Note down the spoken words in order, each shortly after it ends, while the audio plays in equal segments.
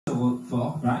solo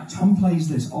for, right? Tom plays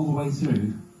this all the way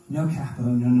through, no capo,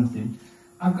 no nothing.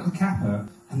 I've got the capo,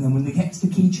 and then when they get to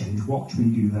the key change, watch me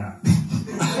do that.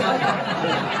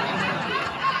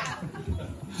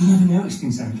 You never noticed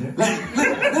in Centre.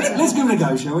 Let's give it a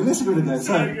go, shall we? Let's give it a go.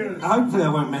 So, hopefully I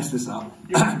won't mess this up.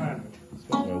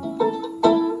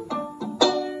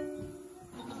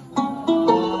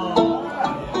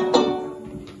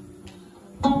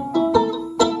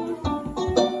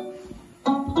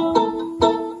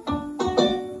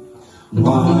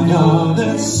 Why are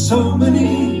there so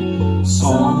many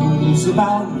songs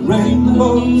about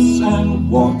rainbows, and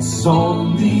what's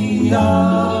on the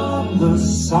other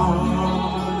side?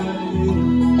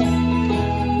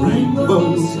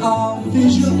 Rainbows are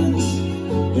visions,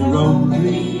 they're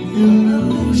only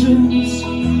illusions,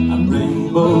 and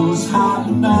rainbows have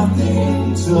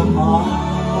nothing to hide.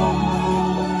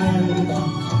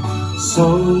 So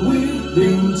we've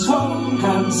been told,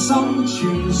 and some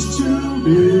choose to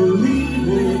believe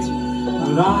it,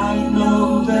 but I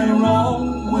know they're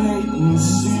all wait and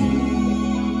see.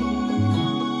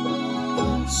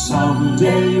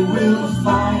 Someday we'll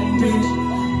find it,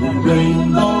 the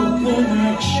rainbow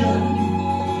connection,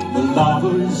 the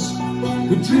lovers,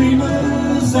 the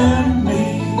dreamers and me.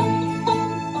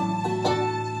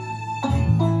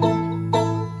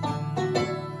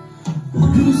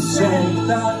 Who said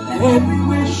that every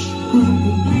wish could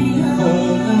be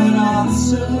heard and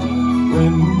answered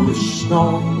when wished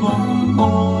on the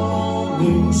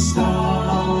morning star?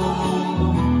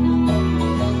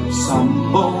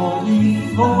 Somebody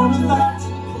thought of that,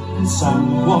 and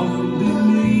someone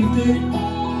believed it.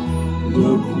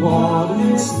 Look what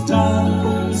it's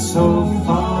done so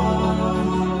far.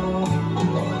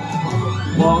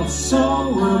 What's so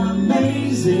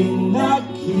amazing that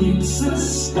keeps us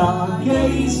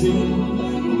stargazing?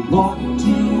 What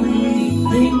do we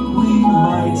think we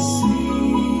might see?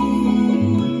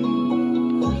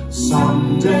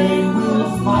 Someday we'll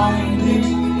find it,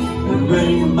 a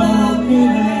rainbow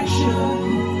connection,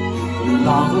 the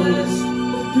lovers,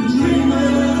 the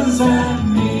dreamers and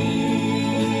me.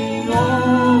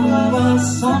 All of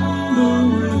us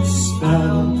under its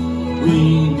spell, we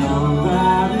know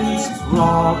that it's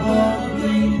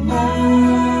probably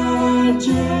magic.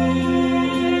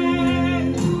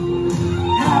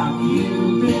 Have you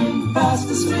been fast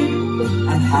asleep,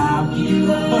 and have you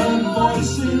heard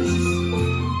voices?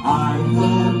 I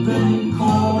heard them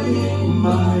calling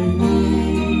my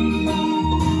name.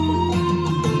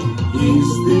 Is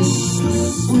this the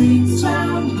sweet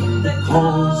sound that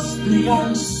calls the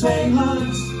young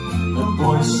sailors? The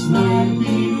voice may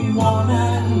be one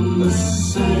and the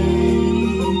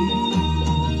same.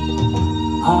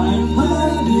 I've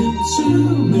heard it too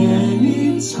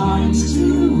many times to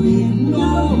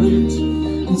ignore it.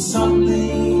 It's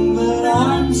something that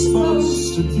I'm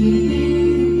supposed to be.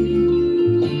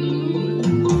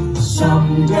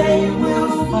 Someday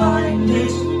we'll find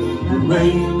it, a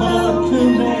rainbow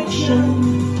connection,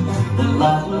 the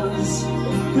lovers,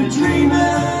 the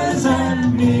dreamers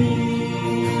and me.